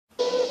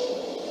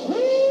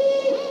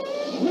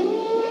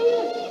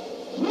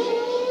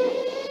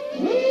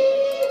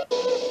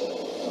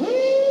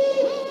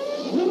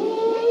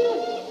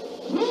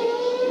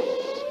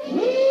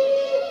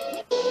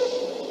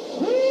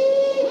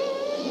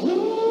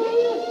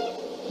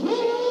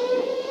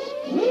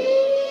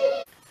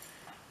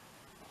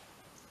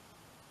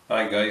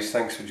guys,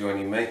 thanks for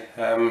joining me.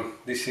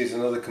 This is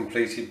another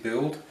completed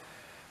build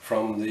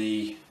from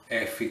the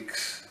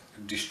Airfix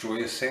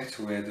destroyer set,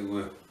 where there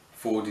were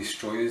 4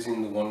 destroyers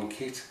in the one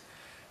kit.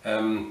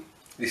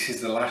 This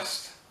is the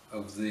last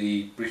of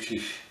the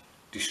British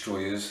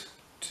destroyers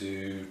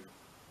to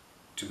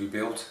be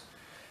built.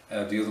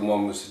 The other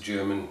one was the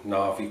German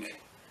Narvik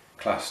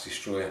class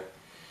destroyer.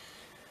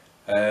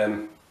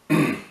 So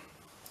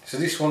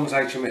this one's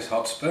HMS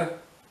Hotspur,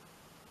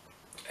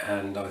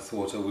 and I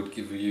thought I would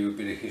give you a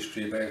bit of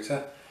history about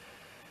her.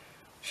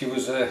 She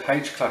was a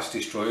H-class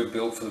destroyer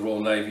built for the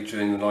Royal Navy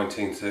during the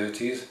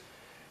 1930s.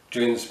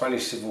 During the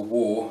Spanish Civil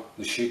War,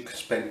 the ship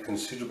spent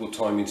considerable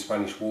time in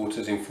Spanish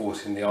waters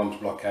enforcing the arms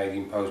blockade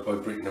imposed by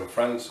Britain and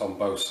France on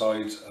both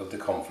sides of the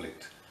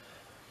conflict.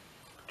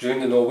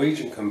 During the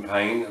Norwegian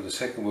campaign of the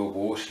Second World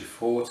War, she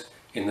fought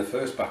in the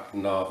First Battle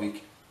of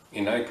Narvik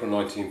in April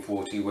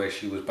 1940, where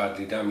she was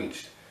badly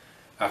damaged.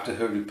 After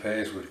her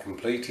repairs were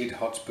completed,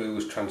 Hotspur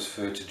was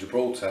transferred to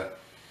Gibraltar,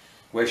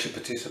 where she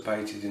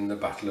participated in the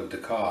Battle of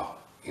Dakar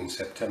in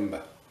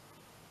September.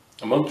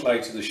 A month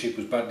later, the ship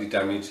was badly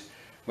damaged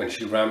when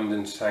she rammed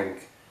and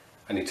sank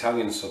an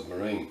Italian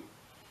submarine.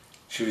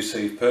 She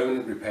received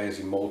permanent repairs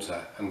in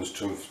Malta and was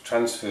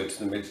transferred to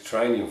the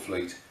Mediterranean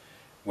fleet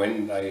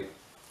when they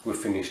were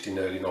finished in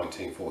early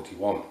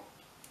 1941.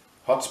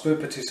 Hotspur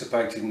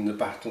participated in the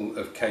Battle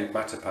of Cape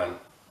Matapan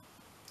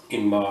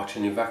in March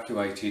and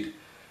evacuated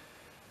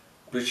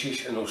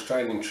British and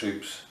Australian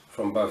troops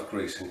from both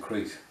Greece and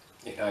Crete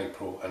in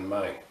April and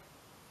May.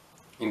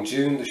 In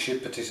June, the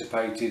ship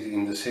participated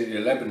in the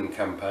Syria-Lebanon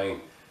campaign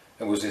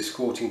and was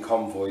escorting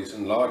convoys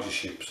and larger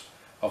ships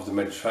of the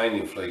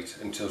Mediterranean fleet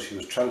until she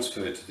was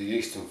transferred to the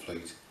Eastern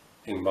Fleet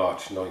in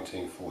March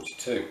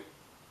 1942.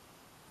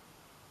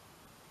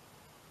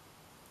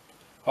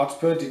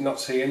 Hotspur did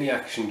not see any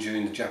action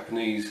during the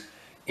Japanese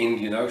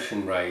Indian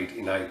Ocean raid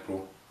in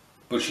April,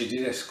 but she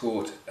did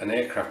escort an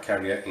aircraft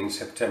carrier in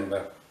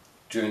September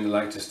during the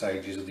later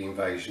stages of the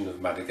invasion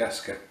of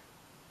Madagascar.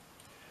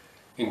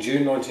 In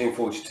June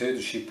 1942,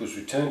 the ship was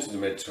returned to the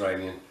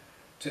Mediterranean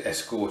to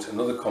escort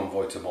another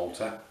convoy to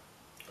Malta,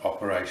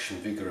 Operation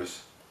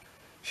Vigorous.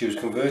 She was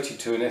converted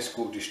to an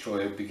escort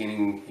destroyer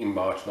beginning in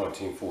March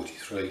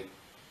 1943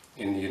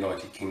 in the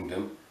United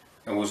Kingdom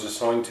and was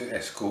assigned to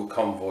escort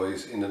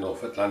convoys in the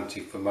North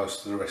Atlantic for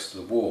most of the rest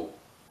of the war.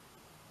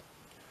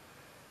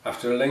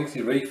 After a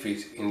lengthy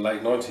refit in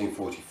late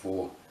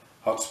 1944,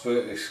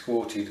 Hotspur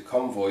escorted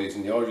convoys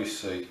in the Irish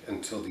Sea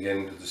until the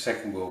end of the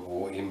Second World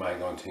War in May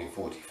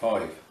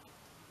 1945.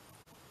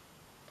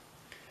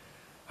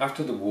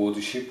 After the war,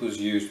 the ship was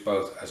used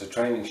both as a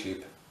training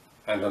ship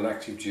and on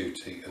active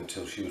duty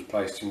until she was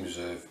placed in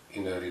reserve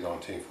in early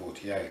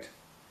 1948.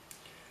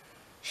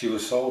 She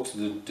was sold to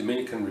the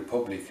Dominican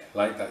Republic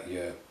late that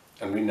year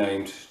and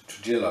renamed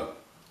Trujillo,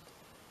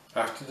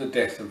 after the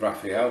death of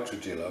Rafael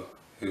Trujillo,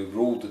 who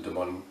ruled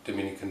the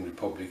Dominican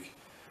Republic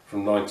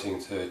from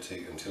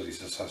 1930 until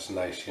his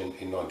assassination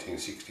in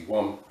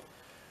 1961.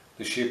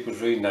 The ship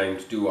was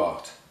renamed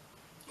Duarte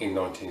in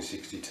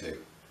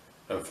 1962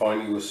 and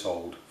finally was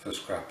sold for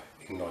scrap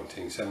in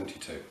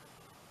 1972.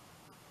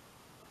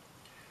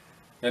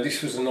 Now,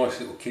 this was a nice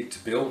little kit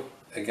to build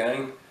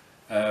again.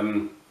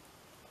 I've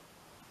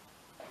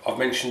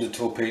mentioned the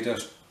torpedo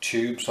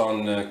tubes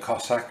on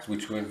Cossack,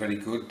 which weren't very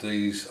good.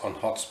 These on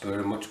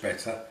Hotspur are much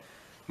better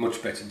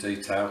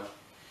detail.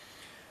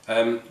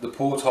 The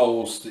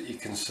portholes that you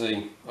can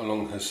see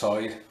along her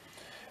side.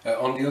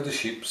 On the other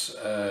ships,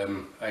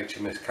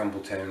 HMS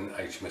Campbelltown,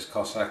 HMS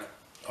Cossack,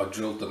 I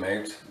drilled them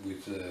out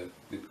with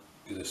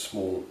a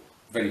small,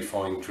 very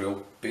fine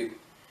drill bit.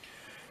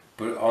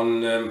 But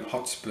on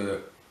Hotspur,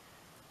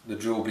 the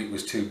drill bit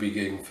was too big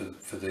even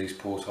for these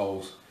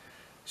portholes.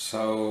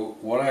 So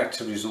what I had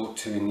to resort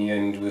to in the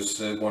end was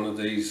one of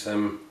these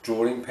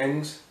drawing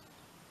pens.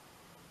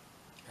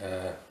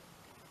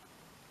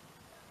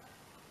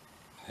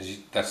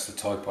 That's the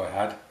type I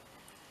had,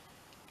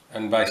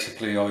 and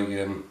basically I,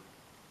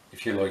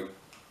 if you like,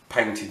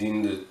 painted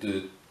in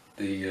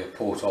the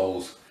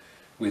portholes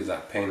with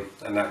that pen,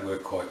 and that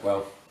worked quite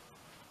well.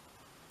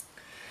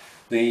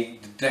 The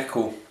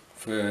decal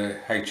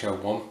for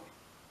HO1,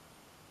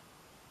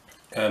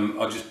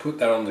 I just put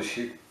that on the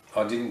ship.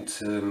 I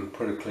didn't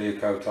put a clear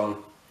coat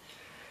on.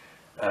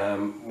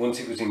 Once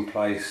it was in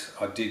place,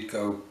 I did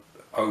go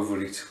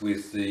over it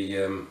with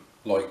the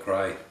light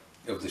grey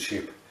of the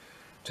ship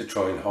to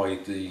try and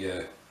hide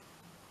the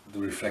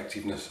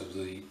reflectiveness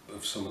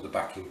of some of the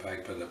backing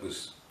paper that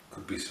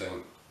could be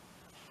seen.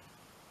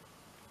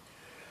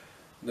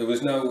 There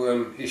was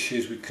no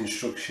issues with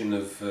construction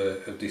of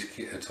this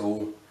kit at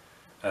all.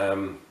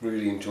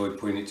 Really enjoyed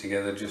putting it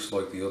together, just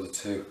like the other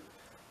two.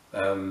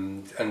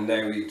 And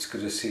now it's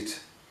going to sit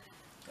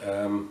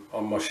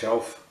on my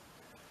shelf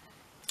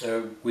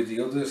with the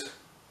others.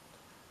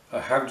 I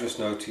have just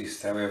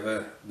noticed,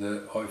 however,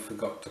 that I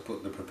forgot to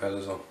put the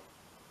propellers on.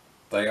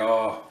 They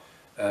are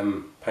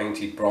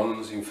painted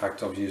bronze. In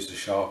fact, I've used a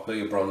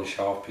bronze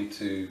Sharpie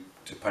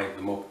to paint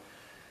them up,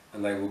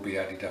 and they will be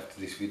added after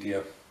this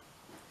video.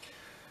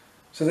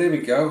 So there we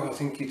go. I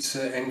think it's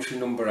entry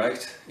number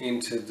 8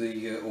 into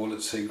the All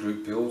at Sea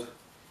group build.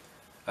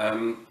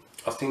 I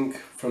think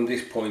from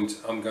this point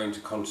I'm going to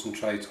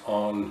concentrate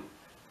on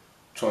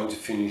trying to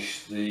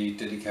finish the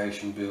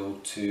dedication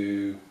build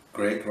to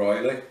Greg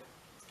Riley,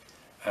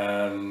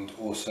 and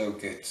also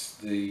get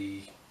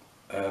the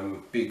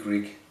big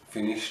rig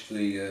finished,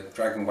 the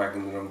Dragon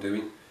Wagon that I'm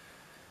doing.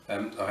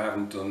 I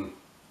haven't done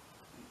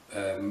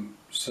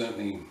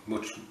certainly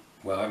much,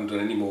 well, I haven't done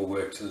any more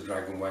work to the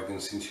Dragon Wagon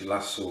since you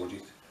last saw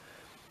it,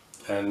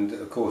 and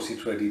of course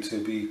it's ready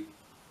to be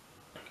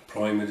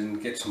primed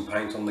and get some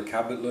paint on the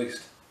cab at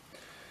least.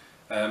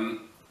 I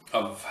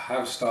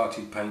have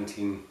started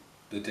painting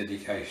the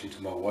dedication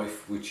to my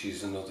wife, which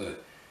is another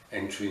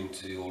entry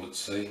into the All at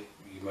Sea.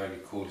 You may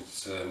recall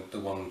it's the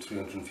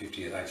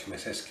 350th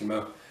HMS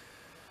Eskimo,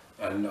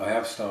 and I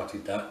have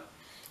started that.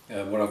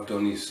 What I've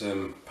done is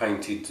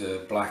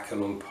painted black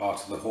along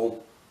part of the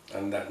hull,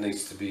 and that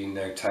needs to be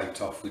now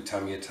taped off with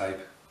Tamiya tape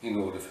in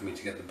order for me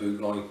to get the boot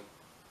line.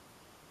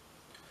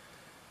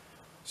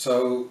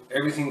 So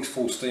everything's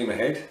full steam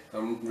ahead.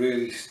 I'm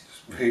really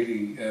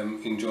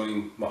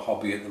enjoying my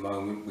hobby at the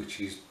moment,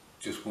 which is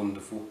just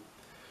wonderful.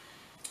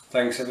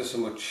 Thanks ever so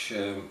much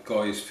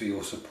guys for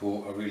your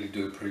support, I really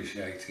do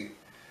appreciate it.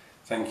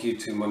 Thank you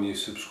to my new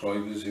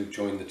subscribers who've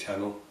joined the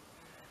channel,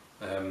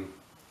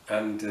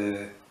 and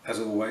as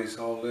always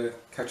I'll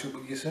catch up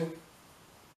with you soon.